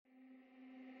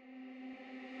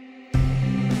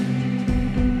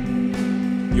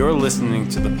You're listening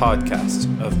to the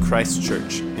podcast of Christ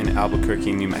Church in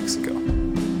Albuquerque, New Mexico.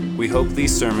 We hope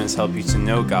these sermons help you to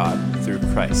know God through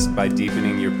Christ by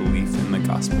deepening your belief in the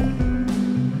gospel.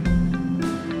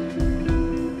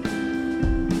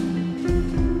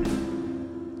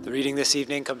 The reading this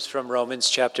evening comes from Romans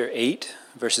chapter 8,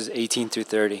 verses 18 through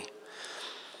 30.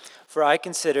 For I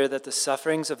consider that the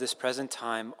sufferings of this present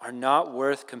time are not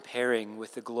worth comparing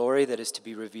with the glory that is to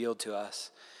be revealed to us.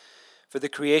 For the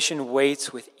creation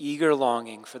waits with eager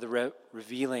longing for the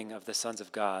revealing of the sons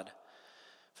of God.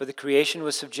 For the creation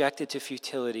was subjected to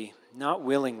futility, not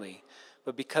willingly,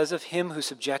 but because of him who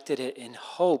subjected it in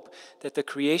hope that the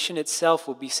creation itself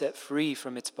will be set free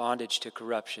from its bondage to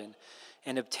corruption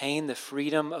and obtain the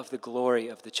freedom of the glory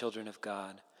of the children of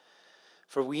God.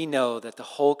 For we know that the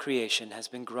whole creation has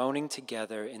been groaning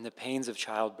together in the pains of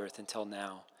childbirth until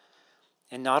now.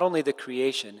 And not only the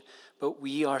creation, but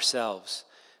we ourselves,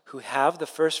 who have the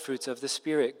first fruits of the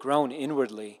Spirit, groan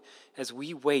inwardly as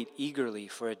we wait eagerly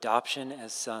for adoption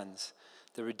as sons,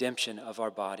 the redemption of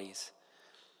our bodies.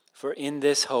 For in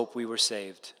this hope we were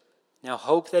saved. Now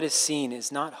hope that is seen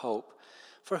is not hope,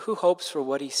 for who hopes for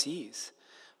what he sees?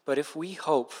 But if we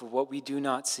hope for what we do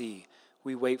not see,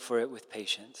 we wait for it with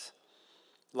patience.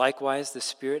 Likewise, the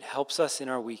Spirit helps us in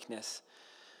our weakness.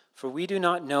 For we do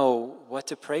not know what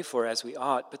to pray for as we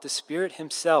ought, but the Spirit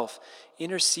himself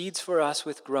intercedes for us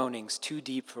with groanings too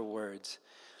deep for words.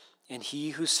 And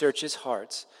he who searches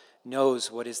hearts knows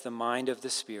what is the mind of the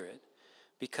Spirit,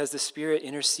 because the Spirit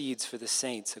intercedes for the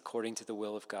saints according to the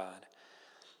will of God.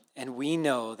 And we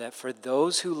know that for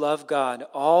those who love God,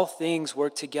 all things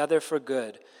work together for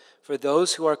good, for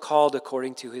those who are called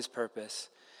according to his purpose.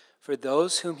 For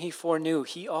those whom he foreknew,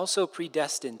 he also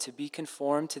predestined to be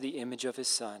conformed to the image of his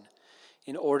Son,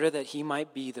 in order that he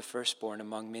might be the firstborn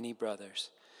among many brothers.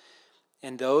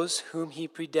 And those whom he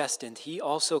predestined, he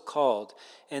also called.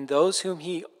 And those whom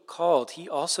he called, he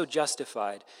also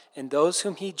justified. And those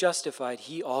whom he justified,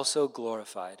 he also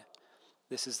glorified.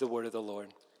 This is the word of the Lord.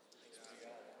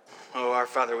 Oh, our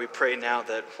Father, we pray now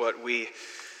that what we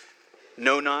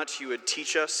know not, you would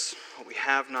teach us. What we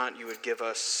have not, you would give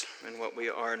us. And what we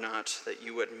are not, that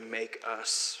you would make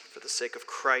us. For the sake of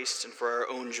Christ and for our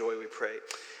own joy, we pray.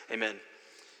 Amen.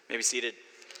 You may be seated.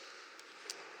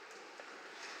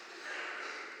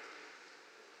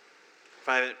 If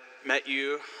I haven't met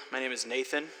you, my name is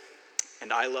Nathan,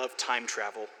 and I love time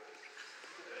travel.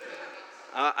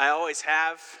 I always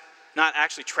have, not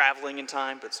actually traveling in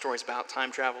time, but stories about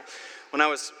time travel.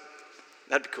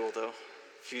 That'd be cool though.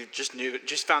 If you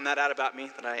just found that out about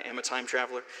me, that I am a time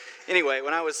traveler. Anyway,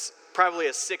 when I was probably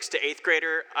a 6th to 8th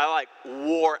grader, I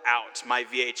wore out my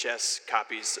VHS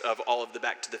copies of all of the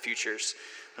Back to the Futures.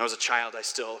 When I was a child, I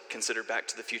still considered Back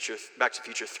to the Future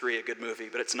 3 a good movie,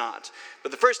 but it's not.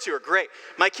 But the first two are great.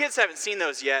 My kids haven't seen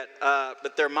those yet,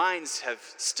 but their minds have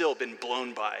still been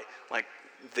blown by,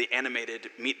 the animated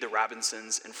Meet the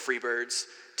Robinsons and Freebirds.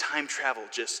 Time travel,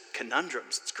 just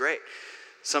conundrums. It's great.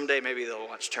 Someday maybe they'll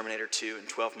watch Terminator 2 and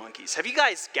 12 Monkeys. Have you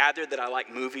guys gathered that I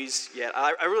like movies yet?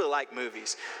 I really like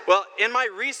movies. Well, in my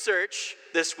research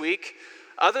this week,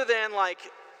 other than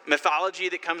mythology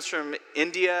that comes from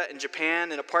India and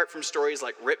Japan, and apart from stories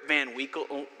like Rip Van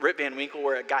Winkle,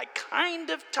 where a guy kind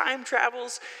of time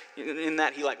travels, in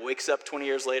that he wakes up 20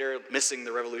 years later missing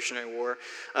the Revolutionary War,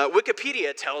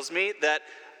 Wikipedia tells me that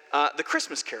The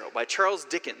Christmas Carol by Charles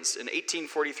Dickens in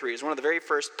 1843 is one of the very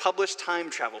first published time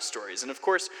travel stories. And of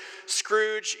course,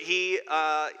 Scrooge, he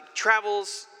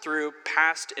travels through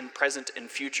past and present and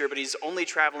future, but he's only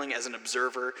traveling as an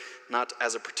observer, not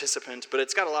as a participant. But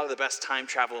it's got a lot of the best time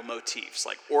travel motifs,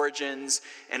 like origins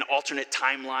and alternate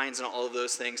timelines and all of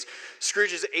those things.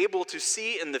 Scrooge is able to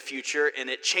see in the future, and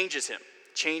it changes him,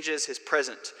 changes his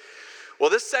present. Well,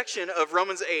 this section of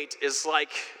Romans 8 is like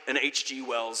an H.G.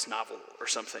 Wells novel or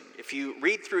something. If you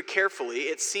read through carefully,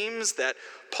 it seems that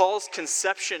Paul's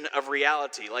conception of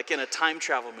reality, like in a time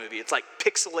travel movie, it's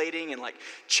pixelating and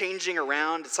changing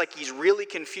around. It's like he's really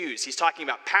confused. He's talking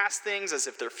about past things as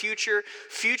if they're future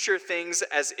things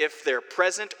as if they're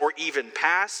present or even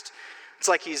past. It's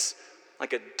like he's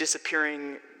like a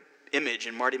disappearing image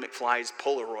in Marty McFly's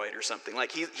Polaroid or something.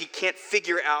 He can't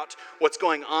figure out what's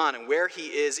going on and where he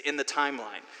is in the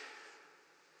timeline.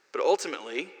 But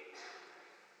ultimately,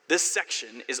 this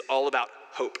section is all about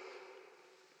hope.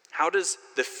 How does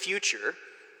the future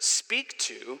speak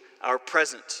to our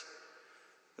present?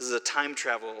 This is a time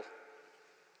travel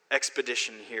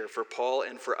expedition here for Paul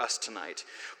and for us tonight.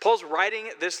 Paul's writing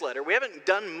this letter. We haven't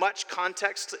done much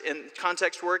context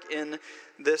work in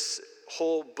this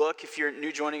whole book. If you're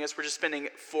new joining us, we're just spending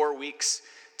 4 weeks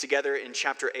together in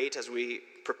chapter 8 as we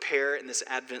prepare in this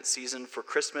Advent season for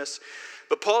Christmas.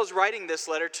 But Paul is writing this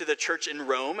letter to the church in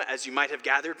Rome, as you might have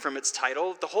gathered from its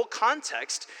title. The whole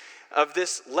context of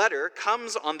this letter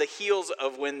comes on the heels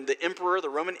of when the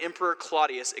Roman Emperor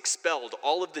Claudius expelled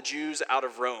all of the Jews out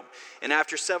of Rome. And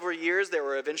after several years, they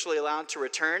were eventually allowed to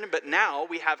return. But now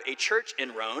we have a church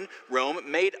in Rome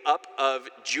made up of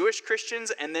Jewish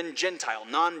Christians and then Gentile,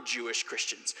 non-Jewish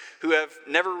Christians, who have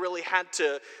never really had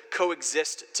to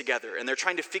coexist together. And they're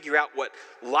trying to figure out what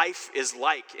life is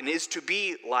like and is to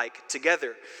be like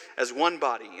together as one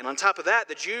body. And on top of that,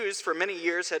 the Jews for many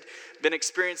years had been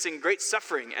experiencing great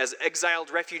suffering as exiled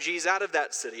refugees out of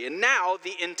that city. And now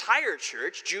the entire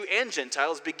church, Jew and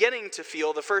Gentile, is beginning to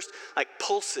feel the first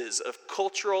pulses of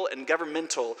cultural and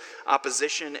governmental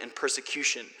opposition and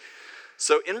persecution.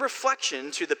 So in reflection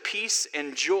to the peace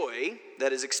and joy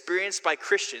that is experienced by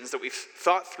Christians that we've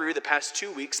thought through the past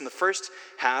 2 weeks in the first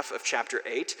half of chapter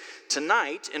 8,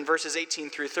 tonight in verses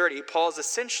 18 through 30, Paul is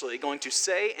essentially going to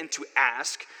say and to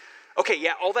ask, okay,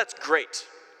 yeah, all that's great.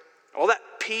 All that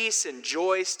peace and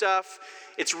joy stuff,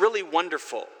 it's really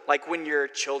wonderful. Like when your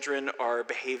children are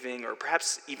behaving or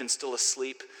perhaps even still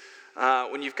asleep.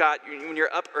 When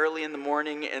you're up early in the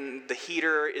morning and the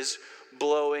heater is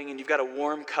blowing and you've got a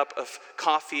warm cup of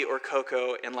coffee or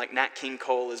cocoa and Nat King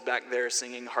Cole is back there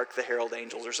singing Hark the Herald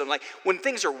Angels or something. When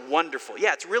things are wonderful,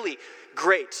 yeah, it's really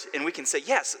great. And we can say,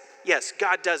 yes,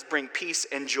 God does bring peace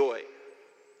and joy.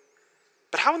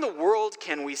 But how in the world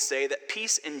can we say that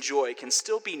peace and joy can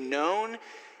still be known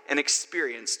and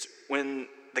experienced when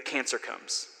the cancer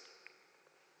comes?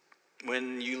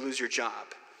 When you lose your job?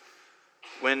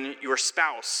 When your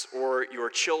spouse or your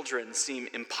children seem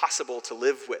impossible to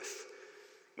live with?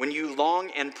 When you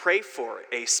long and pray for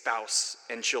a spouse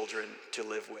and children to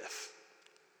live with?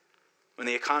 When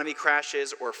the economy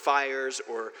crashes or fires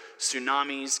or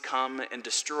tsunamis come and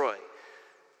destroy?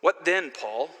 What then,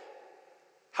 Paul?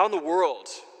 How in the world?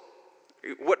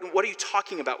 What are you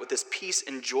talking about with this peace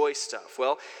and joy stuff?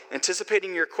 Well,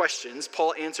 anticipating your questions,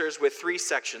 Paul answers with 3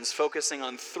 sections focusing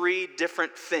on 3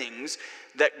 different things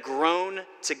that groan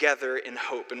together in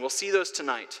hope. And we'll see those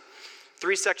tonight.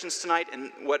 3 sections tonight,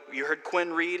 and what you heard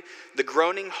Quinn read, the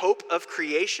groaning hope of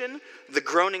creation, the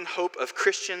groaning hope of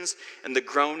Christians, and the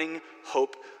groaning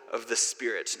hope of the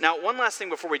Spirit. Now, one last thing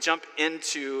before we jump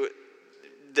into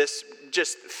this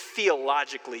just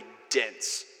theologically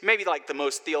dense, maybe the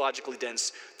most theologically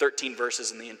dense 13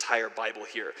 verses in the entire Bible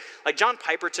here. John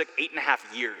Piper took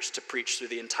 8.5 years to preach through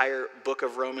the entire book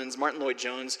of Romans. Martin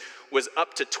Lloyd-Jones was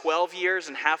up to 12 years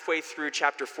and halfway through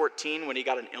chapter 14 when he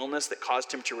got an illness that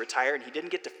caused him to retire, and he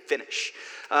didn't get to finish.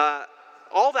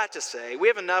 All that to say, we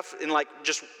have enough in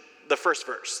just the first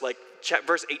verse,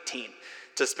 verse 18,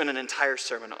 to spend an entire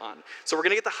sermon on. So we're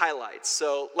going to get the highlights.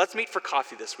 So let's meet for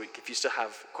coffee this week if you still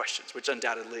have questions, which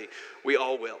undoubtedly we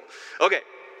all will. Okay,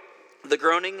 the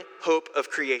groaning hope of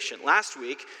creation. Last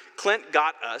week, Clint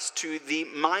got us to the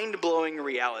mind-blowing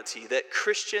reality that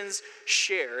Christians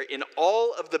share in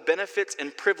all of the benefits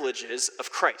and privileges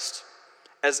of Christ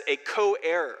as a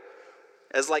co-heir,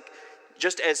 as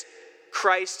just as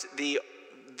Christ, the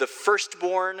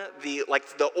firstborn, the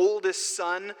oldest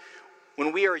son.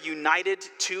 When we are united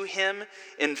to him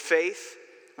in faith,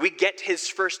 we get his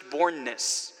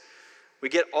firstbornness. We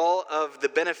get all of the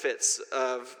benefits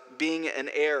of being an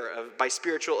heir by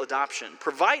spiritual adoption,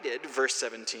 provided, verse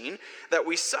 17, that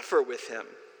we suffer with him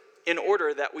in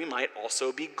order that we might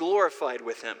also be glorified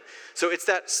with him. So it's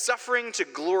that suffering to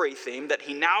glory theme that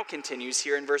he now continues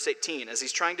here in verse 18 as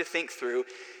he's trying to think through,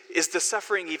 is the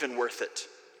suffering even worth it?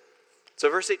 So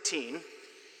verse 18,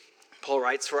 Paul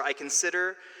writes, "For I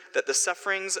consider that the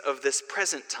sufferings of this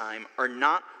present time are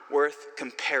not worth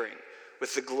comparing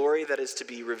with the glory that is to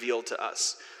be revealed to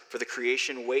us. For the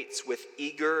creation waits with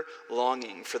eager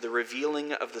longing for the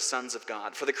revealing of the sons of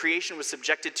God. For the creation was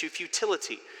subjected to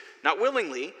futility, not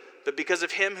willingly, but because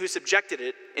of him who subjected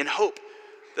it, in hope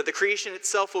that the creation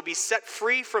itself will be set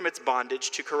free from its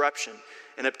bondage to corruption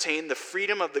and obtain the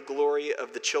freedom of the glory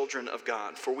of the children of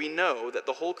God. For we know that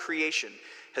the whole creation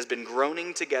has been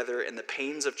groaning together in the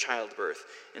pains of childbirth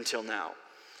until now."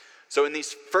 So in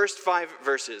these first 5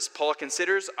 verses, Paul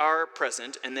considers our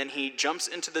present, and then he jumps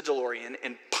into the DeLorean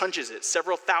and punches it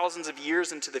several thousands of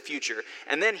years into the future,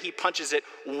 and then he punches it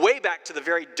way back to the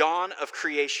very dawn of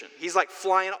creation. He's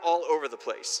flying all over the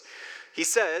place. He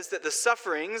says that the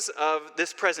sufferings of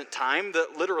this present time,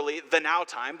 literally the now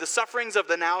time, the sufferings of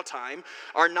the now time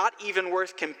are not even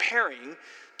worth comparing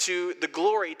to the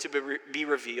glory to be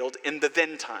revealed in the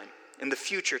then time, in the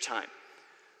future time.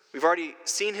 We've already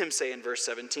seen him say in verse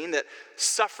 17 that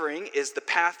suffering is the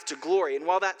path to glory. And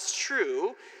while that's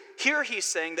true, here he's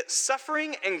saying that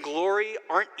suffering and glory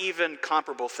aren't even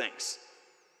comparable things.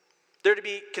 They're to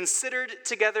be considered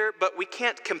together, but we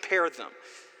can't compare them.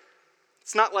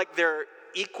 It's not like they're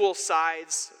equal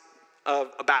sides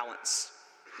of a balance,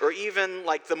 or even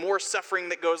like the more suffering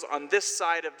that goes on this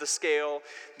side of the scale,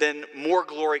 then more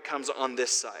glory comes on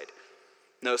this side.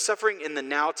 No, suffering in the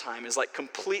now time is like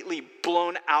completely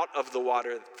blown out of the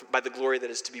water by the glory that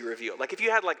is to be revealed. Like if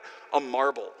you had like a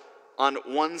marble on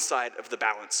one side of the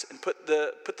balance and put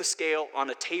the scale on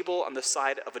a table on the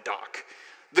side of a dock,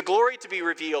 the glory to be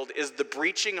revealed is the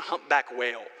breaching humpback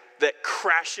whale that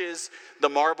crashes the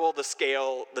marble, the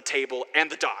scale, the table,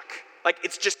 and the dock. Like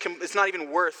it's not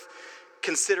even worth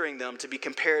considering them to be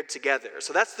compared together.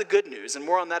 So that's the good news, and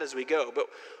more on that as we go. But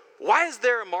why is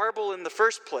there a marble in the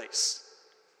first place?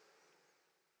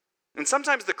 And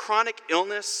sometimes the chronic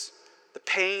illness, the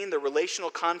pain, the relational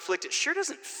conflict, it sure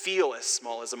doesn't feel as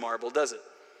small as a marble, does it?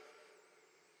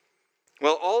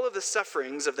 Well, all of the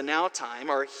sufferings of the now time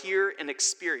are here and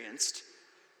experienced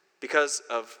because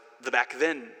of the back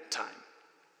then time.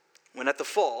 When at the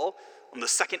fall, on the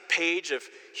second page of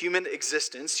human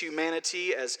existence,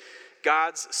 humanity as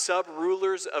God's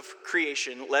sub-rulers of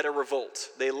creation led a revolt.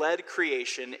 They led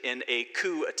creation in a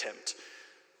coup attempt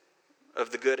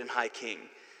of the good and high king.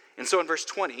 And so in verse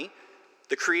 20,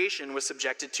 the creation was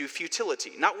subjected to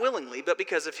futility, not willingly, but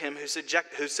because of him who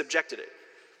subjected it.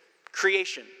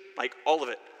 Creation, like all of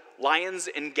it, lions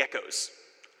and geckos,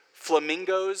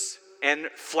 flamingos and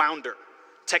flounder,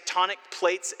 tectonic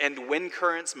plates and wind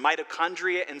currents,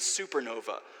 mitochondria and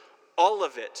supernova, all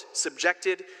of it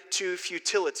subjected to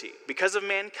futility. Because of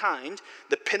mankind,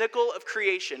 the pinnacle of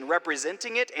creation,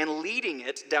 representing it and leading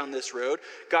it down this road,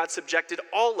 God subjected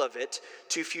all of it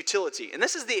to futility. And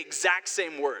this is the exact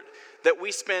same word that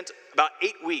we spent about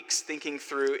 8 weeks thinking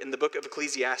through in the book of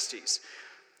Ecclesiastes.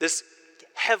 This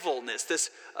heaviness, this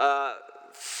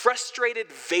frustrated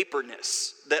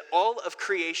vaporness that all of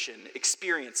creation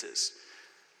experiences.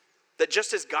 That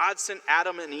just as God sent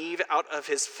Adam and Eve out of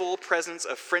his full presence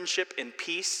of friendship and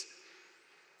peace,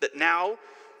 that now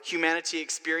humanity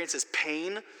experiences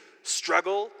pain,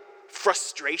 struggle,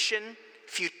 frustration,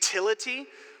 futility,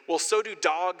 well, so do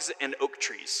dogs and oak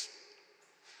trees.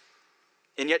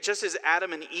 And yet, just as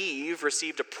Adam and Eve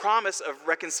received a promise of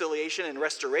reconciliation and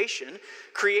restoration,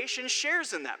 creation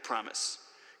shares in that promise.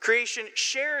 Creation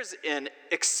shares in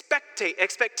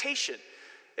expectation,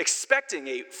 expecting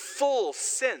a full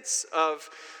sense of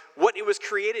what it was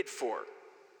created for.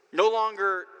 No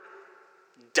longer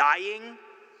dying,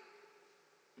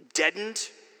 deadened,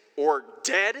 or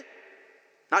dead,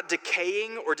 not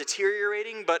decaying or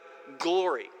deteriorating, but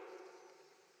glory.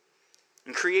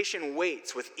 And creation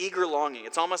waits with eager longing.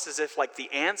 It's almost as if like the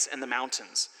ants and the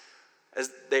mountains,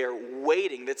 as they are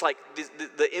waiting. It's like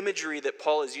the imagery that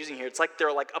Paul is using here. It's like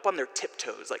they're like up on their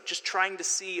tiptoes, like just trying to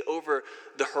see over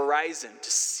the horizon,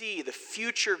 to see the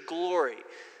future glory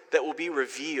that will be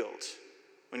revealed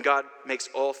when God makes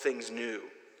all things new.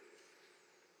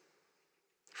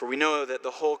 For we know that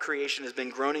the whole creation has been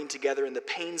groaning together in the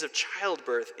pains of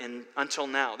childbirth until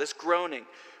now. This groaning,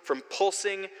 from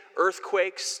pulsing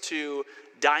earthquakes to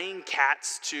dying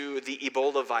cats to the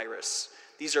Ebola virus.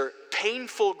 These are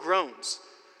painful groans,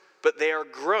 but they are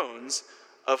groans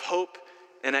of hope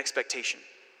and expectation.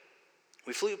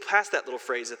 We flew past that little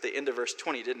phrase at the end of verse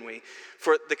 20, didn't we?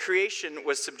 For the creation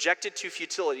was subjected to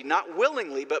futility, not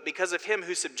willingly, but because of him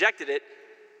who subjected it,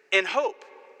 in hope.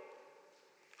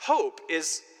 Hope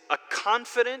is a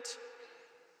confident,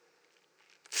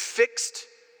 fixed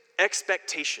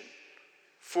expectation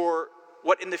for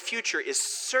what in the future is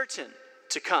certain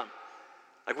to come.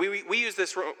 Like we use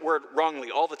this word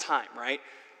wrongly all the time, right?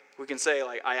 We can say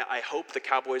like, I hope the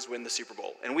Cowboys win the Super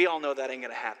Bowl. And we all know that ain't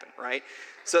going to happen, right?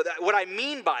 So what I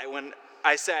mean by when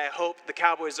I say I hope the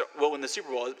Cowboys will win the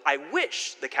Super Bowl is I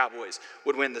wish the Cowboys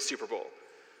would win the Super Bowl.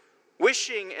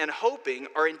 Wishing and hoping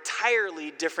are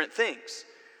entirely different things.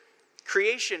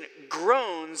 Creation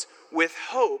groans with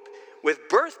hope, with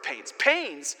birth pains.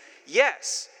 Pains,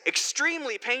 yes,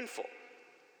 extremely painful.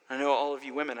 I know all of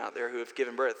you women out there who have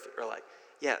given birth are like,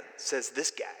 yeah, says this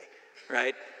guy,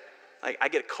 right? Like I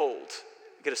get a cold,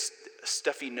 I get a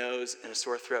stuffy nose and a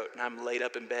sore throat, and I'm laid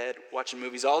up in bed watching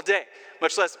movies all day,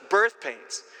 much less birth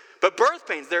pains. But birth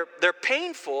pains, they're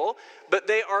painful, but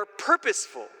they are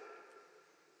purposeful.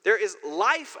 There is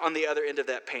life on the other end of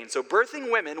that pain. So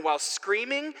birthing women, while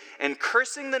screaming and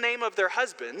cursing the name of their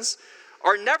husbands,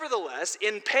 are nevertheless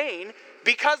in pain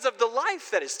because of the life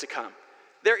that is to come.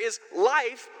 There is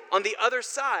life on the other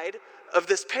side of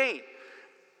this pain.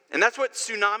 And that's what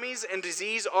tsunamis and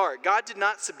disease are. God did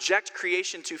not subject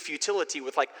creation to futility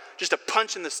with like just a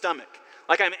punch in the stomach.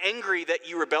 Like I'm angry that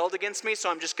you rebelled against me, so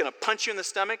I'm just going to punch you in the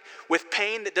stomach with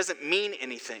pain that doesn't mean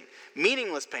anything.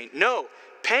 Meaningless pain. No,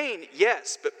 pain,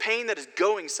 yes, but pain that is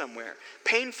going somewhere.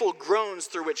 Painful groans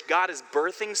through which God is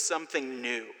birthing something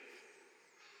new.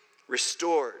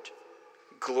 Restored,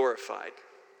 glorified.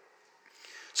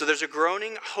 So there's a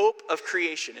groaning hope of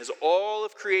creation, as all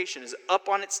of creation is up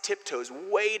on its tiptoes,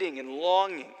 waiting and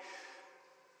longing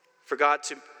for God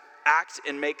to act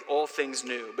and make all things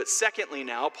new. But secondly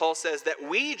now, Paul says that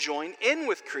we join in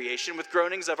with creation with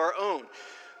groanings of our own,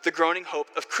 the groaning hope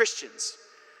of Christians.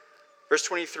 Verse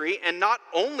 23, and not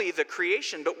only the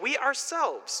creation, but we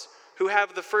ourselves, who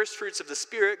have the first fruits of the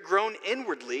Spirit, groan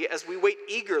inwardly as we wait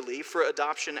eagerly for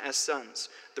adoption as sons,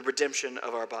 the redemption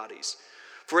of our bodies.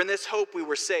 For in this hope we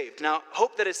were saved. Now,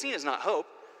 hope that is seen is not hope,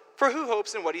 for who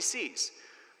hopes in what he sees?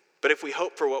 But if we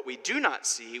hope for what we do not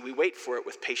see, we wait for it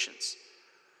with patience.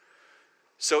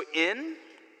 So in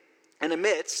and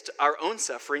amidst our own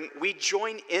suffering, we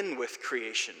join in with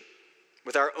creation,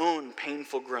 with our own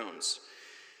painful groans.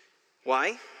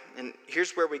 Why? And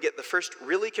here's where we get the first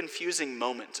really confusing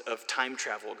moment of time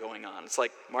travel going on. It's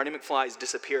like Marty McFly is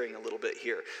disappearing a little bit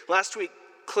here. Last week,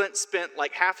 Clint spent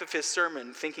like half of his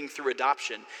sermon thinking through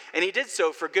adoption, and he did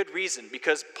so for good reason,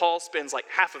 because Paul spends like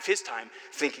half of his time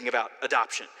thinking about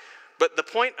adoption. But the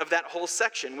point of that whole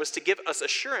section was to give us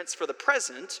assurance for the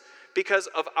present because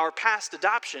of our past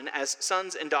adoption as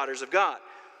sons and daughters of God.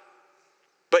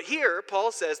 But here,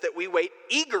 Paul says that we wait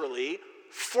eagerly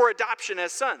for adoption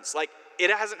as sons. Like, it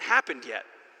hasn't happened yet.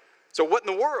 So what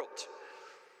in the world?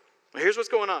 Well, here's what's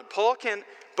going on. Paul can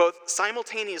both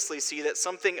simultaneously see that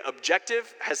something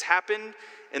objective has happened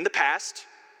in the past.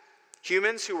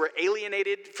 Humans who were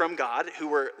alienated from God, who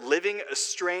were living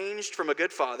estranged from a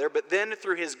good father, but then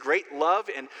through his great love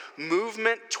and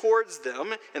movement towards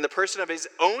them in the person of his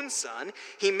own son,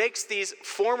 he makes these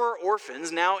former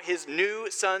orphans now his new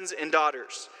sons and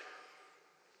daughters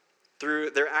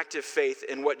through their active faith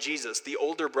in what Jesus, the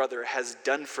older brother, has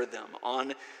done for them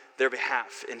on their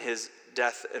behalf in his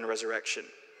death and resurrection.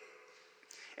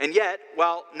 And yet,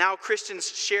 while now Christians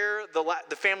share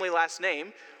the family last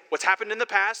name, what's happened in the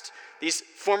past, these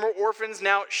former orphans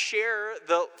now share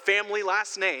the family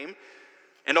last name,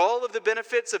 and all of the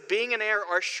benefits of being an heir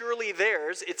are surely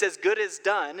theirs. It's as good as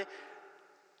done.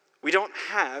 We don't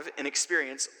have and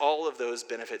experience all of those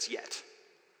benefits yet.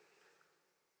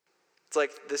 It's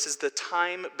like this is the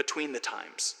time between the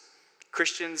times.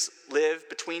 Christians live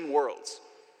between worlds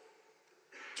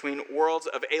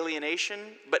of alienation,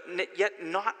 but yet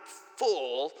not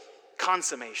full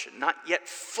consummation, not yet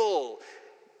full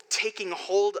taking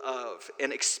hold of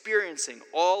and experiencing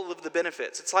all of the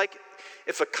benefits. It's like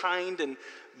if a kind and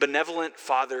benevolent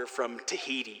father from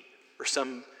Tahiti or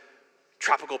some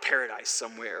tropical paradise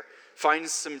somewhere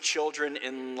finds some children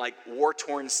in like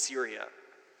war-torn Syria,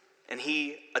 and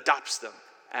he adopts them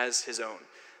as his own.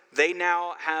 They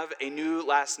now have a new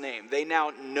last name. They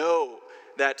now know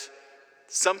that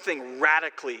something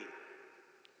radically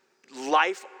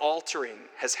life-altering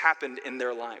has happened in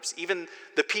their lives. Even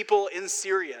the people in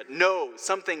Syria know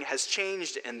something has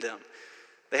changed in them.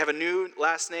 They have a new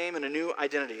last name and a new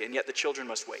identity, and yet the children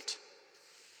must wait.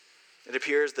 It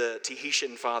appears the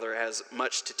Tahitian father has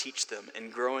much to teach them in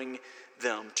growing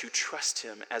them to trust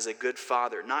him as a good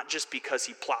father, not just because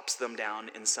he plops them down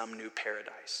in some new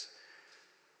paradise.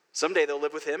 Someday they'll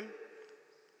live with him,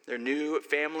 their new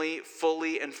family,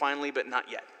 fully and finally, but not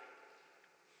yet.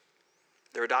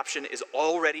 Their adoption is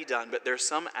already done, but there are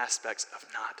some aspects of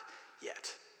not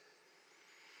yet.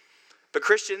 But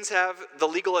Christians have the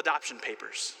legal adoption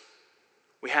papers.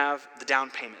 We have the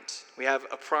down payment. We have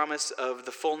a promise of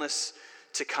the fullness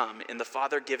to come in the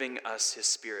Father giving us his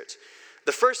Spirit.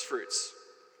 The first fruits.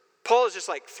 Paul is just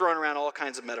like throwing around all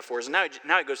kinds of metaphors, and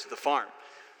now he goes to the farm,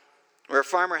 where a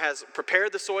farmer has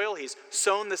prepared the soil, he's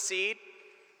sown the seed,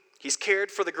 he's cared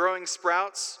for the growing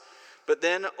sprouts, but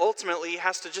then ultimately he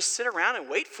has to just sit around and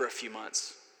wait for a few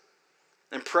months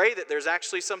and pray that there's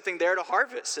actually something there to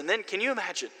harvest. And then can you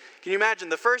imagine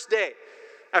the first day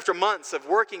after months of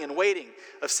working and waiting,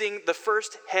 of seeing the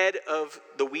first head of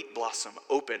the wheat blossom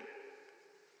open?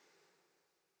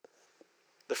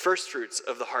 The first fruits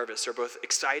of the harvest are both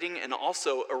exciting and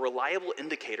also a reliable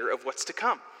indicator of what's to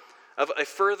come, of a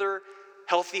further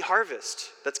healthy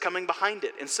harvest that's coming behind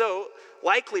it. And so,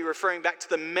 likely referring back to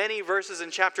the many verses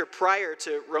in chapter prior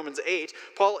to Romans 8,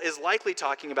 Paul is likely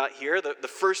talking about here the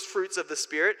first fruits of the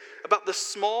Spirit, about the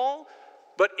small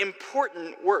but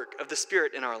important work of the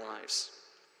Spirit in our lives.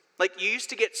 Like, you used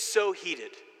to get so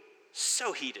heated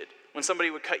when somebody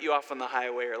would cut you off on the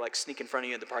highway or like sneak in front of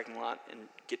you in the parking lot and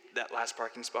get that last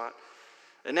parking spot.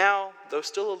 And now, though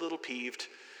still a little peeved,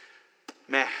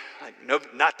 nope,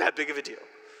 not that big of a deal.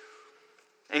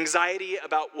 Anxiety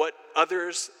about what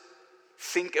others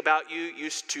think about you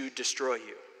used to destroy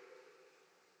you.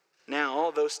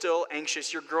 Now, though still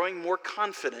anxious, you're growing more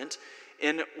confident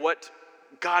in what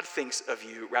God thinks of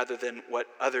you rather than what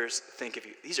others think of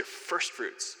you. These are first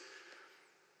fruits.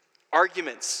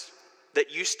 Arguments that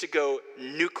used to go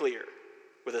nuclear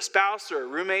with a spouse or a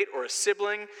roommate or a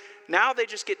sibling, now they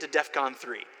just get to DEFCON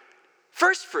 3.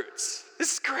 First fruits.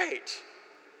 This is great.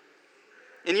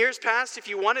 In years past, if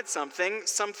you wanted something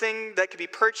that could be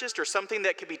purchased or something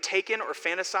that could be taken or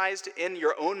fantasized in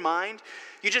your own mind,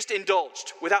 you just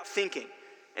indulged without thinking.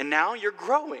 And now you're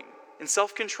growing in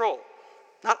self-control.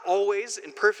 Not always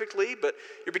and perfectly, but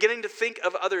you're beginning to think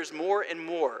of others more and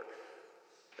more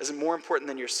as more important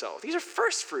than yourself. These are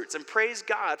first fruits, and praise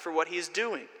God for what he is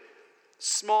doing.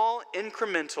 Small,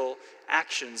 incremental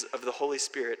actions of the Holy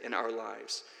Spirit in our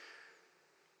lives.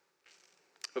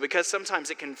 But because sometimes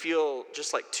it can feel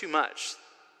just like too much,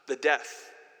 the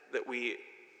death that we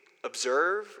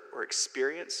observe or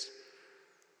experience,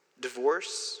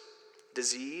 divorce,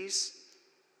 disease,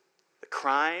 the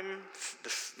crime, the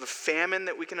famine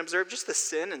that we can observe, just the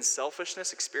sin and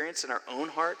selfishness experienced in our own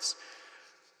hearts,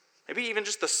 maybe even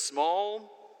just the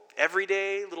small,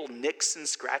 everyday little nicks and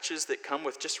scratches that come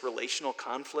with just relational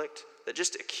conflict that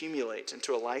just accumulate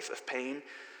into a life of pain.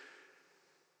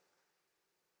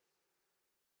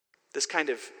 This kind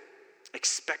of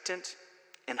expectant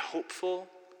and hopeful,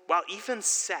 while even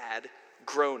sad,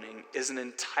 groaning is an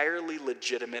entirely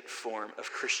legitimate form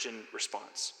of Christian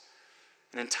response,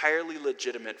 an entirely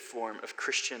legitimate form of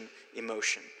Christian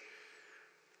emotion.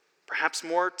 Perhaps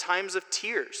more times of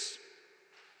tears.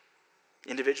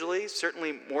 Individually,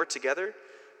 certainly more together.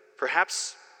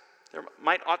 Perhaps there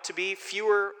ought to be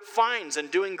fewer fines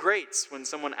and doing greats when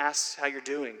someone asks how you're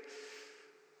doing.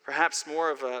 Perhaps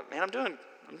more of a, man,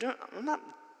 I'm not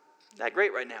that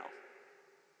great right now.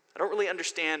 I don't really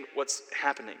understand what's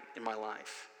happening in my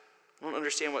life. I don't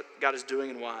understand what God is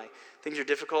doing and why. Things are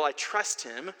difficult. I trust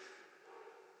him.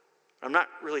 I'm not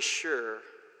really sure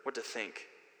what to think.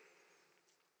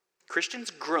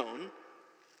 Christians groan,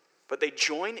 but they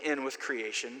join in with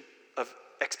creation of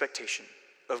expectation,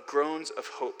 of groans of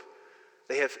hope.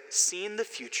 They have seen the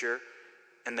future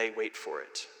and they wait for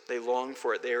it. They long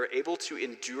for it. They are able to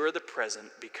endure the present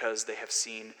because they have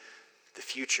seen the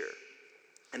future.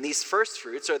 And these first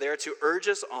fruits are there to urge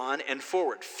us on and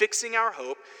forward, fixing our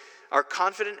hope, our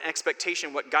confident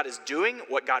expectation, what God is doing,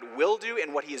 what God will do,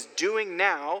 and what he is doing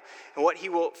now, and what he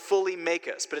will fully make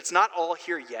us. But it's not all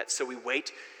here yet, so we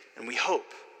wait and we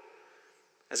hope.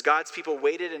 As God's people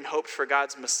waited and hoped for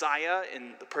God's Messiah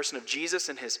in the person of Jesus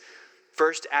in his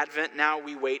first advent, now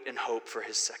we wait and hope for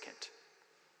his second.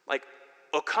 Like,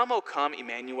 O Come,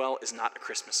 Emmanuel is not a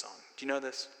Christmas song. Do you know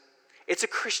this? It's a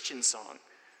Christian song.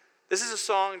 This is a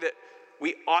song that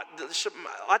we ought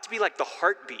to be like the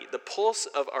heartbeat, the pulse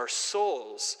of our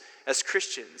souls as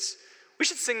Christians. We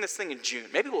should sing this thing in June.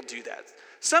 Maybe we'll do that.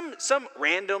 Some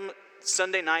random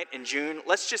Sunday night in June,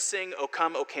 let's just sing O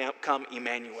Come,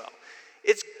 Emmanuel.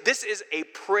 This is a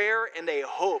prayer and a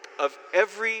hope of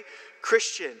every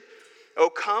Christian. O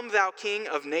come, thou King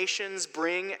of nations,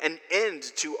 bring an end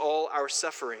to all our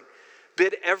suffering.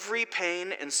 Bid every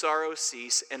pain and sorrow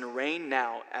cease, and reign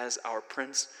now as our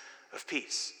Prince of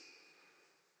Peace.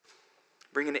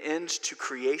 Bring an end to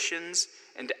creations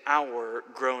and our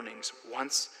groanings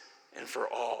once and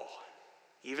for all.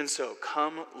 Even so,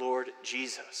 come, Lord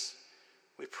Jesus,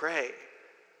 we pray.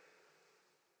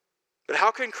 But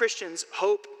how can Christians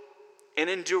hope and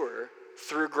endure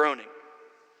through groaning?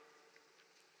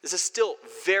 This is still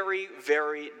very,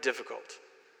 very difficult.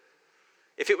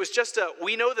 If it was just a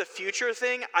we know the future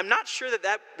thing, I'm not sure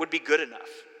that would be good enough.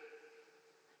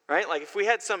 Right? Like if we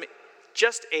had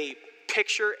just a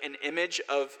picture, an image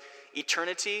of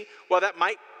eternity, while that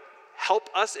might help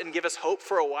us and give us hope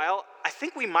for a while, I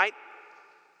think we might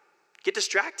get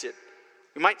distracted.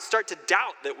 We might start to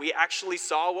doubt that we actually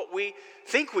saw what we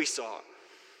think we saw.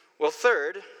 Well,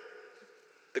 third,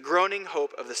 the groaning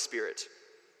hope of the Spirit.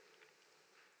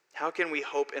 How can we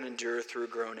hope and endure through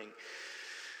groaning?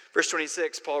 Verse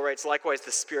 26, Paul writes, likewise,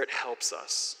 the Spirit helps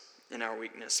us in our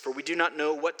weakness. For we do not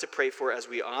know what to pray for as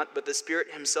we ought, but the Spirit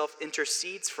himself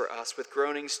intercedes for us with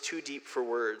groanings too deep for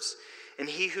words. And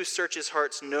he who searches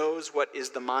hearts knows what is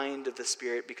the mind of the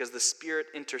Spirit, because the Spirit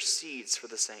intercedes for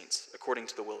the saints according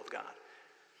to the will of God.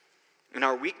 In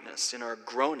our weakness, in our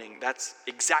groaning, that's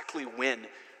exactly when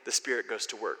the Spirit goes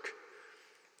to work.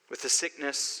 With the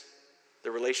sickness,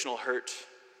 the relational hurt,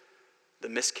 the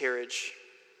miscarriage,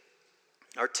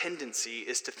 our tendency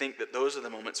is to think that those are the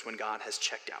moments when God has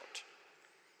checked out,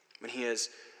 when he has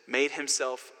made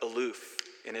himself aloof,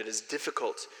 and it is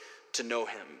difficult to know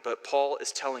him. But Paul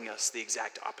is telling us the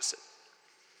exact opposite.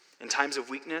 In times of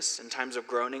weakness, in times of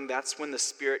groaning, that's when the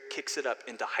Spirit kicks it up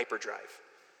into hyperdrive,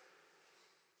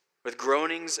 with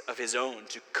groanings of his own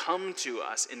to come to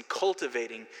us in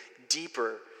cultivating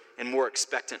deeper and more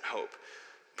expectant hope.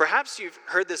 Perhaps you've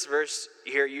heard this verse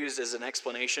here used as an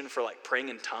explanation for like praying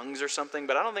in tongues or something,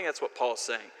 but I don't think that's what Paul's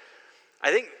saying.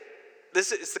 I think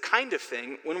this is the kind of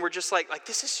thing when we're just like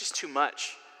this is just too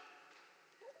much.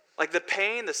 Like the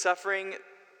pain, the suffering,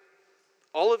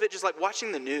 all of it, just like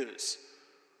watching the news.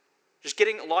 Just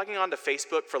logging onto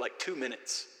Facebook for like 2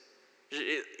 minutes.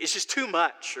 It's just too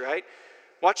much, right?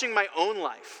 Watching my own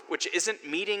life, which isn't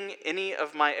meeting any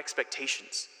of my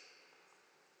expectations.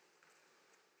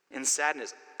 In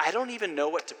sadness, I don't even know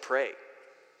what to pray.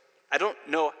 I don't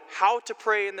know how to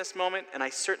pray in this moment, and I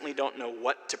certainly don't know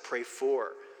what to pray for.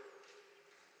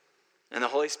 And the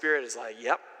Holy Spirit is like,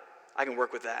 yep, I can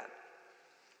work with that.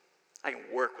 I can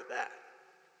work with that.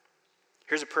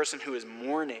 Here's a person who is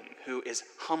mourning, who is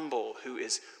humble, who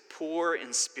is poor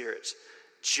in spirit.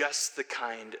 Just the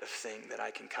kind of thing that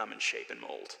I can come and shape and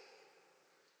mold.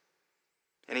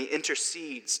 And he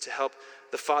intercedes to help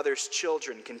the Father's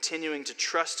children, continuing to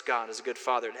trust God as a good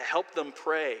Father, to help them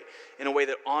pray in a way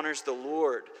that honors the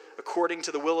Lord, according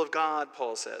to the will of God,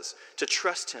 Paul says, to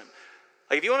trust him.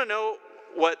 Like, if you want to know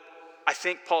what I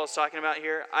think Paul is talking about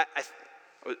here, I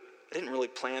didn't really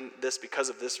plan this because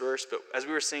of this verse, but as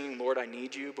we were singing Lord, I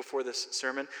Need You before this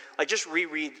sermon, like just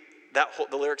reread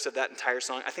the lyrics of that entire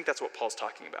song. I think that's what Paul's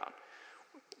talking about.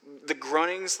 The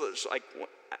groanings, like,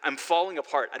 I'm falling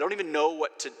apart. I don't even know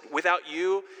what to, without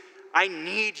you, I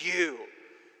need you.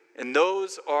 And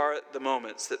those are the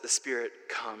moments that the Spirit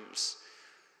comes,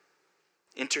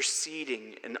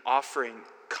 interceding and offering,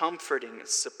 comforting,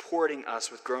 supporting us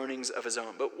with groanings of his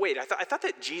own. But wait, I thought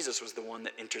that Jesus was the one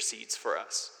that intercedes for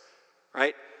us,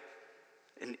 right?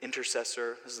 An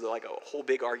intercessor. This is like a whole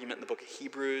big argument in the book of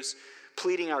Hebrews,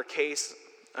 pleading our case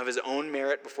of his own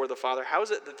merit before the Father. How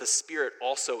is it that the Spirit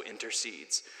also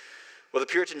intercedes? Well, the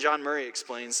Puritan John Murray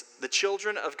explains, the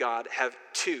children of God have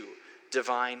two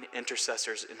divine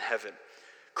intercessors in heaven.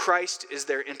 Christ is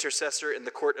their intercessor in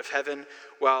the court of heaven,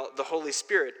 while the Holy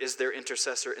Spirit is their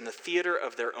intercessor in the theater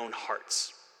of their own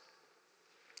hearts.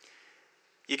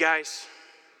 You guys,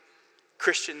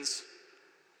 Christians,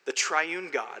 the triune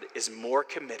God is more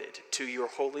committed to your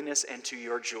holiness and to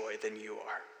your joy than you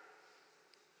are.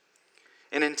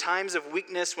 And in times of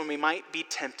weakness, when we might be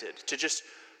tempted to just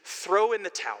throw in the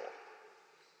towel,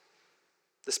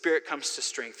 the Spirit comes to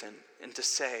strengthen and to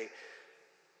say,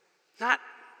 not,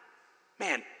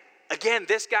 man, again,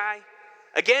 this guy,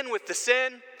 again with the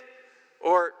sin,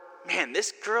 or, man,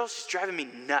 this girl, she's driving me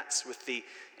nuts with the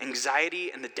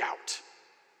anxiety and the doubt.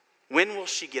 When will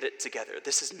she get it together?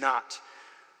 This is not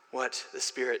what the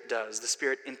Spirit does. The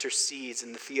Spirit intercedes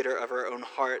in the theater of our own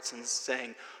hearts and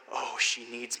saying, oh, she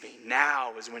needs me.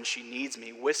 Now is when she needs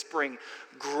me. Whispering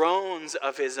groans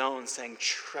of his own, saying,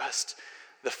 trust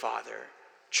the Father.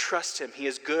 Trust him. He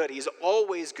is good. He is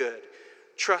always good.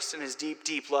 Trust in his deep,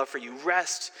 deep love for you.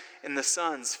 Rest in the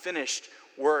Son's finished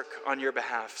work on your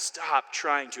behalf. Stop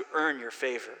trying to earn your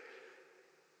favor.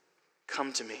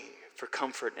 Come to me for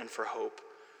comfort and for hope.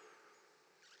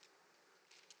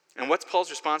 And what's Paul's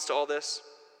response to all this?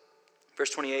 Verse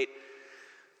 28,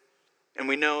 and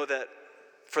we know that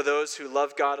for those who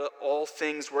love God, all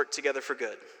things work together for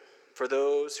good, for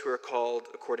those who are called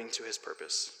according to his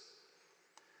purpose.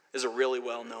 This is a really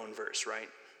well-known verse, right?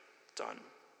 It's on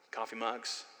coffee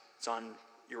mugs. It's on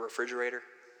your refrigerator.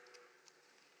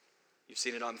 You've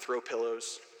seen it on throw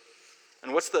pillows.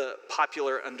 And what's the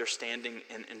popular understanding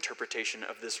and interpretation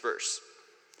of this verse?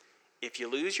 If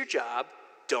you lose your job,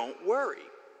 don't worry.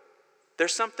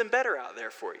 There's something better out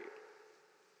there for you.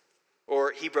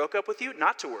 Or he broke up with you,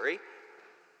 not to worry.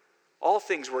 All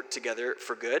things work together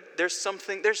for good. There's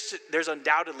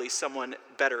undoubtedly someone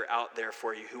better out there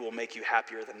for you who will make you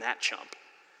happier than that chump.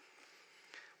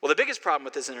 Well, the biggest problem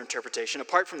with this interpretation,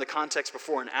 apart from the context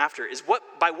before and after, is what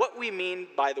we mean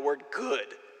by the word good.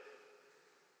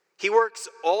 He works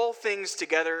all things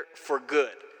together for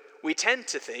good. We tend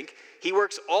to think he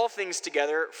works all things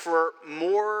together for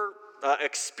more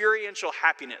experiential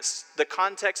happiness, the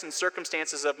context and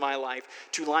circumstances of my life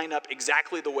to line up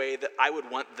exactly the way that I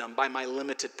would want them by my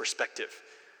limited perspective.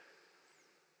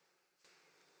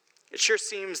 It sure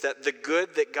seems that the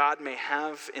good that God may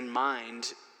have in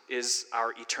mind is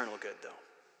our eternal good, though.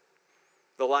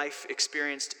 The life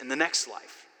experienced in the next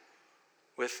life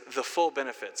with the full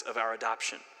benefits of our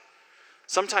adoption.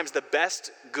 Sometimes the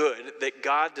best good that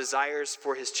God desires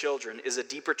for his children is a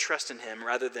deeper trust in him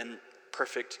rather than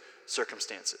perfect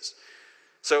circumstances.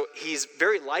 So he's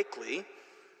very likely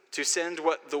to send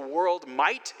what the world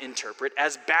might interpret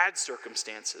as bad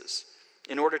circumstances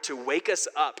in order to wake us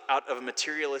up out of a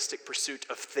materialistic pursuit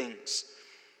of things,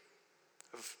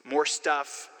 of more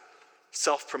stuff,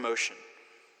 self-promotion,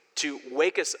 to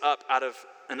wake us up out of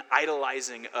an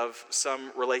idolizing of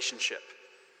some relationship,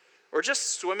 or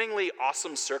just swimmingly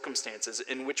awesome circumstances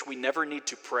in which we never need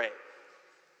to pray,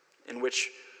 in which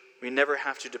we never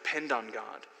have to depend on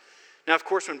God. Now, of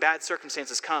course, when bad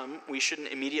circumstances come, we shouldn't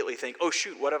immediately think, oh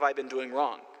shoot, what have I been doing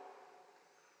wrong?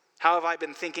 How have I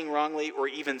been thinking wrongly or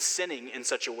even sinning in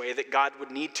such a way that God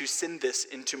would need to send this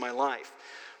into my life?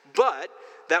 But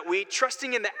that we,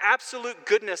 trusting in the absolute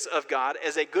goodness of God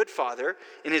as a good father,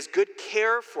 in his good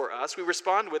care for us, we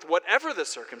respond with whatever the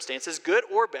circumstances, good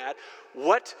or bad,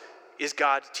 what is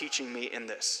God teaching me in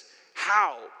this?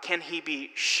 How can he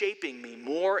be shaping me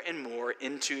more and more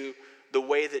into the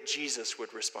way that Jesus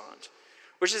would respond?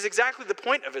 Which is exactly the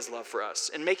point of his love for us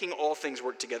and making all things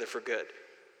work together for good.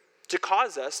 To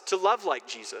cause us to love like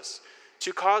Jesus,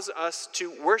 to cause us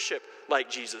to worship like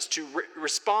Jesus, to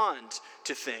respond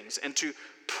to things, and to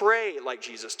pray like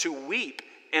Jesus, to weep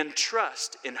and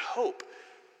trust and hope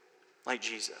like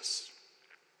Jesus.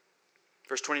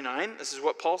 Verse 29, this is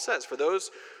what Paul says. For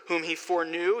those whom he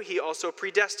foreknew, he also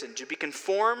predestined to be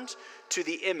conformed to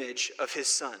the image of his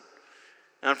Son.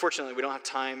 Now, unfortunately, we don't have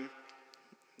time,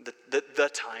 the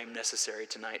time necessary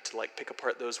tonight to pick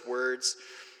apart those words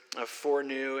of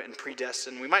foreknew and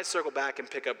predestined. We might circle back and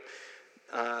pick up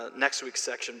next week's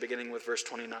section, beginning with verse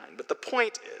 29. But the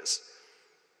point is,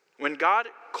 when God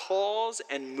calls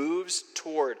and moves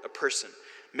toward a person,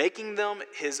 making them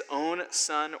his own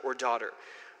son or daughter,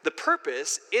 the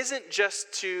purpose isn't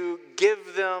just to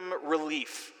give them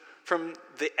relief from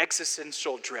the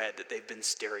existential dread that they've been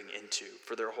staring into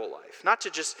for their whole life. Not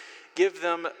to just give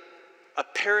them a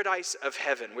paradise of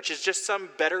heaven, which is just some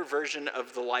better version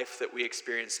of the life that we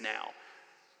experience now.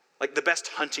 Like the best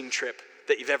hunting trip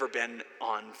that you've ever been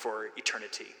on for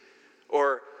eternity.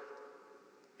 Or,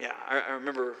 I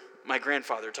remember my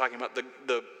grandfather talking about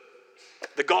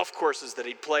the golf courses that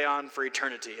he'd play on for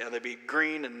eternity, and they'd be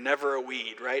green and never a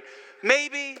weed, right?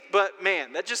 Maybe, but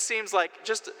man, that just seems like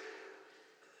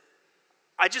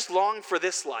I just long for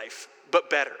this life, but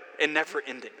better and never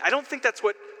ending. I don't think that's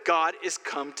what God is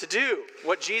come to do,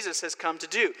 what Jesus has come to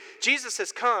do. Jesus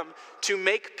has come to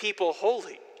make people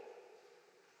holy,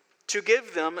 to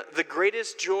give them the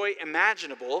greatest joy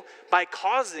imaginable by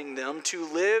causing them to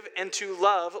live and to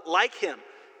love like him.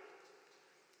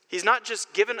 He's not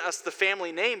just given us the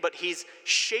family name, but he's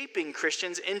shaping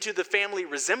Christians into the family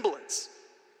resemblance.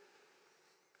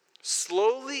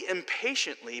 Slowly and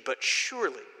patiently, but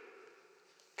surely,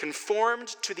 conformed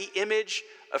to the image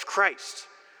of Christ.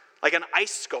 Like an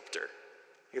ice sculptor.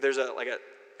 There's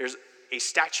a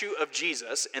statue of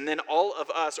Jesus, and then all of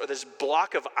us are this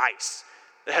block of ice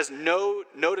that has no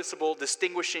noticeable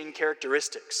distinguishing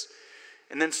characteristics.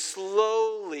 And then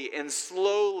slowly,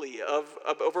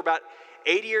 over about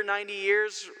 80 or 90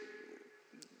 years,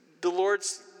 the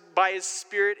Lord's, by his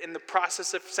Spirit, in the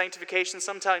process of sanctification,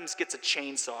 sometimes gets a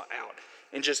chainsaw out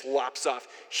and just lops off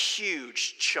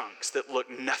huge chunks that look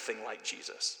nothing like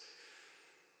Jesus.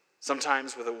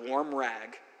 Sometimes with a warm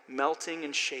rag, melting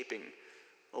and shaping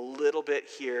a little bit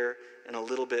here and a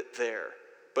little bit there,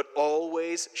 but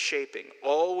always shaping,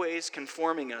 always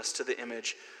conforming us to the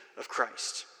image of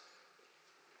Christ.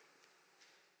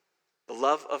 The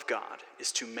love of God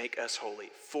is to make us holy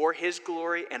for his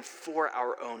glory and for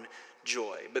our own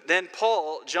joy. But then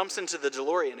Paul jumps into the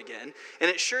DeLorean again, and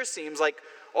it sure seems like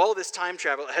all this time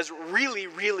travel has really,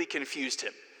 really confused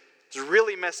him. It's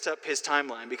really messed up his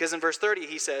timeline, because in verse 30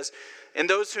 he says, "And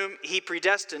those whom he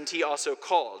predestined he also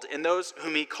called, and those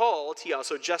whom he called he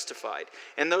also justified,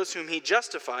 and those whom he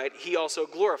justified he also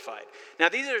glorified." Now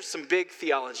these are some big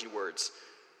theology words.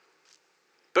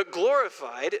 But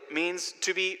glorified means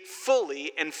to be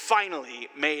fully and finally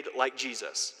made like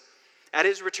Jesus. At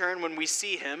his return, when we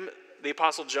see him, the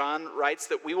Apostle John writes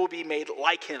that we will be made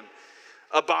like him.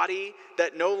 A body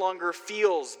that no longer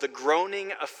feels the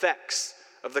groaning effects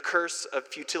of the curse of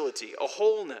futility. A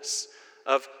wholeness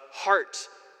of heart,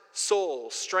 soul,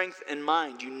 strength, and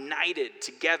mind united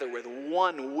together with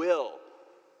one will.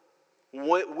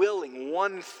 Willing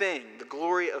one thing, the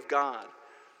glory of God.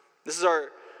 This is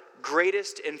our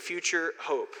greatest and future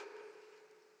hope,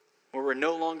 where we're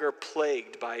no longer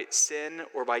plagued by sin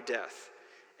or by death.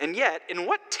 And yet, in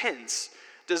what tense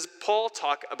does Paul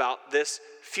talk about this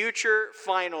future,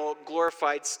 final,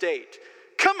 glorified state?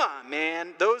 Come on,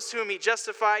 man. Those whom he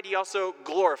justified, he also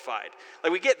glorified.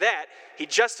 Like, we get that. He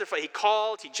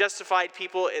called, he justified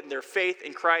people in their faith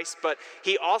in Christ, but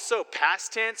he also,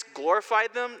 past tense,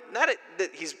 glorified them.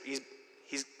 He's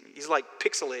like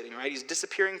pixelating, right? He's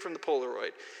disappearing from the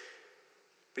Polaroid.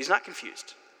 But he's not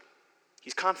confused.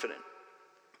 He's confident.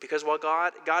 Because while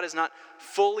God has not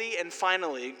fully and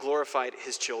finally glorified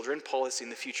his children, Paul has seen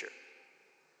the future.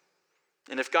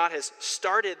 And if God has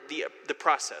started the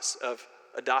process of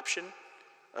adoption,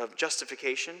 of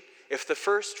justification, if the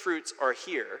first fruits are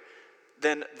here,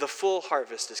 then the full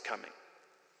harvest is coming.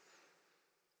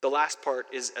 The last part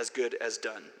is as good as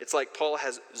done. It's like Paul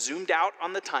has zoomed out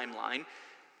on the timeline,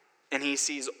 and he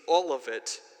sees all of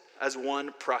it as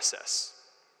one process.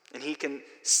 And he can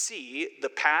see the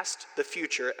past, the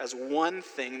future, as one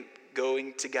thing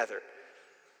going together.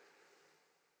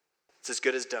 It's as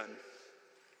good as done.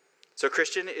 So,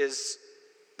 Christian, is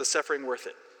the suffering worth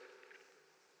it?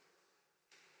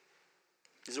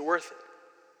 Is it worth it?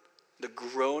 The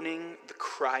groaning, the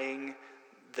crying,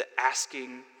 the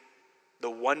asking,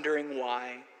 the wondering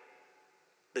why,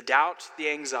 the doubt, the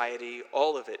anxiety,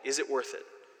 all of it. Is it worth it?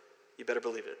 You better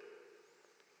believe it.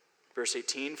 Verse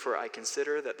 18, for I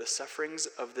consider that the sufferings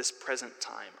of this present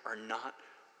time are not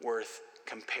worth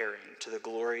comparing to the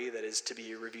glory that is to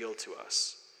be revealed to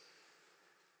us.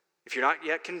 If you're not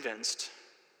yet convinced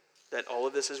that all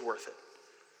of this is worth it,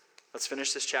 let's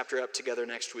finish this chapter up together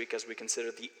next week as we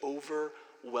consider the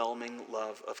overwhelming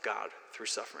love of God through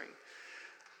suffering.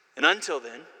 And until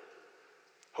then,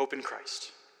 hope in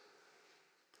Christ.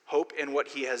 Hope in what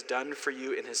he has done for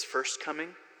you in his first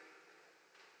coming,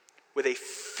 with a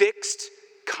fixed,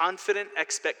 confident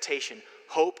expectation.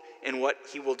 Hope in what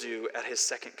he will do at his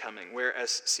second coming, where,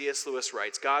 as C.S. Lewis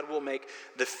writes, God will make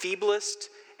the feeblest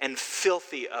and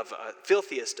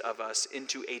filthiest of us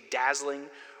into a dazzling,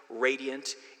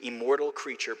 radiant, immortal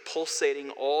creature,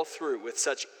 pulsating all through with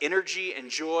such energy and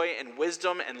joy and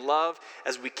wisdom and love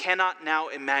as we cannot now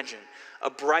imagine. A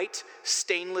bright,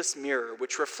 stainless mirror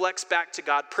which reflects back to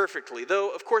God perfectly,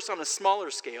 though, of course, on a smaller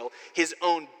scale, his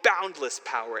own boundless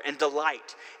power and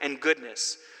delight and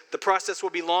goodness. The process will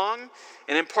be long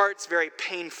and in parts very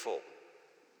painful,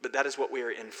 but that is what we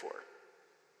are in for.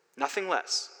 Nothing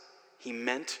less. He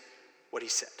meant what he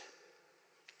said.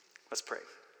 Let's pray.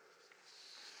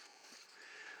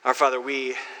 Our Father,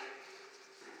 we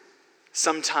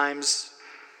sometimes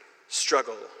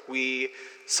struggle. We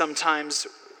sometimes,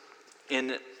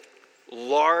 in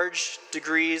large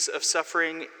degrees of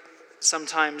suffering,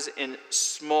 sometimes in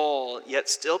small yet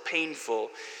still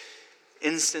painful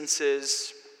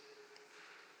instances,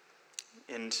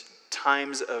 in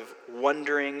times of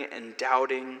wondering and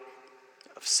doubting,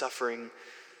 of suffering,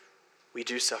 we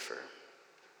do suffer.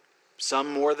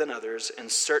 Some more than others,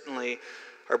 and certainly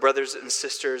our brothers and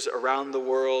sisters around the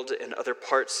world in other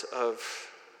parts of,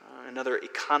 in other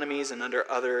economies and under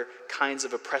other kinds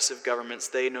of oppressive governments,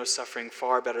 they know suffering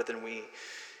far better than we.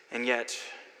 And yet,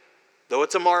 though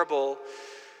it's a marble,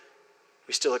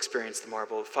 we still experience the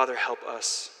marble. Father, help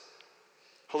us.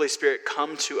 Holy Spirit,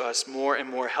 come to us more and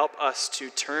more. Help us to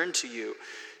turn to you,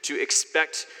 to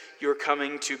expect your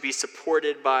coming, to be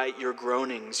supported by your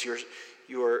groanings,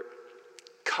 your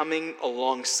coming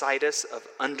alongside us, of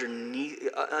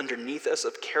underneath us,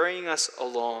 of carrying us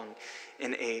along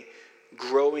in a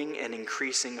growing and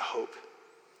increasing hope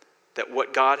that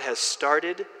what God has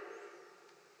started,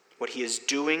 what he is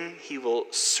doing, he will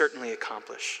certainly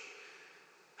accomplish.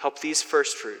 Help these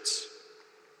first fruits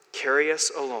carry us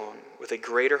along with a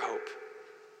greater hope,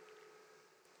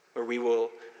 where we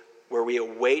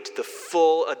await the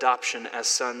full adoption as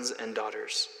sons and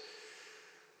daughters.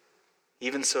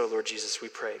 Even so, Lord Jesus, we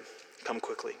pray, come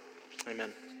quickly.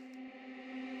 Amen.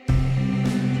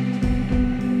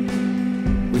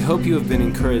 We hope you have been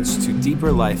encouraged to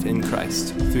deeper life in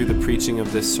Christ through the preaching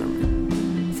of this sermon.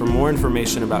 For more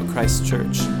information about Christ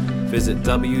Church, visit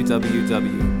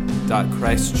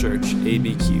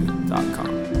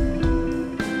www.christchurchabq.com.